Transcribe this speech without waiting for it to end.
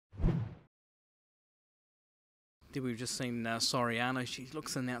Did we've just seen Soriano. She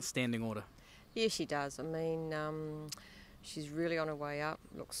looks in outstanding order. Yeah, she does. I mean, she's really on her way up.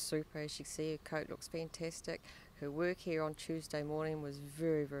 Looks super. As you can see, her coat looks fantastic. Her work here on Tuesday morning was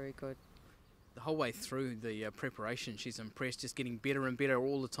very, very good. The whole way through the preparation, she's impressed, just getting better and better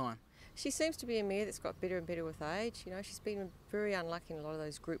all the time. She seems to be a mare that's got better and better with age. You know, she's been very unlucky in a lot of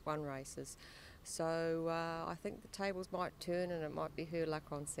those Group 1 races. So I think the tables might turn and it might be her luck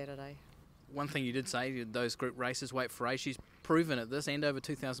on Saturday. One thing you did say, those group races, Wait for Age, she's proven at this and over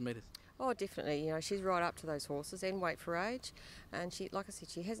 2,000 metres. Oh, definitely. You know, she's right up to those horses and Wait for Age. And she, like I said,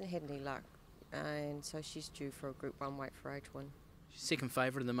 she hasn't had any luck. And so she's due for a Group 1 Wait for Age win. She's second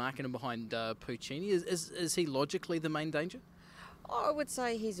favourite in the market and behind Puccini. Is he logically the main danger? I would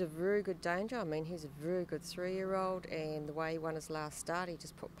say he's a very good danger. I mean, he's a very good 3-year-old, and the way he won his last start, he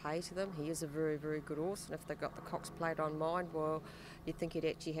just put pay to them. He is a very, very good horse, and if they've got the Cox Plate on mind, well, you'd think he'd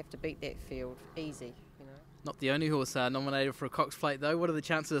actually have to beat that field easy, you know. Not the only horse nominated for a Cox Plate, though. What are the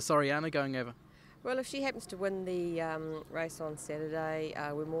chances of Soriano going over? Well, if she happens to win the race on Saturday,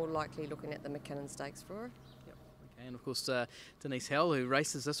 we're more likely looking at the McKinnon Stakes for her. Yep. Okay, and of course, Denise Howell, who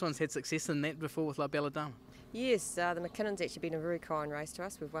races this one's had success in that before with La Bella Dama. Yes, the McKinnon's actually been a very kind race to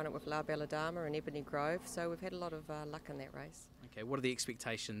us. We've won it with La Bella Dama and Ebony Grove, so we've had a lot of luck in that race. Okay, what are the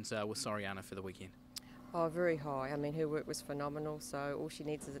expectations with Soriano for the weekend? Oh, very high. I mean, her work was phenomenal, so all she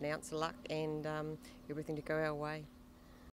needs is an ounce of luck and everything to go our way.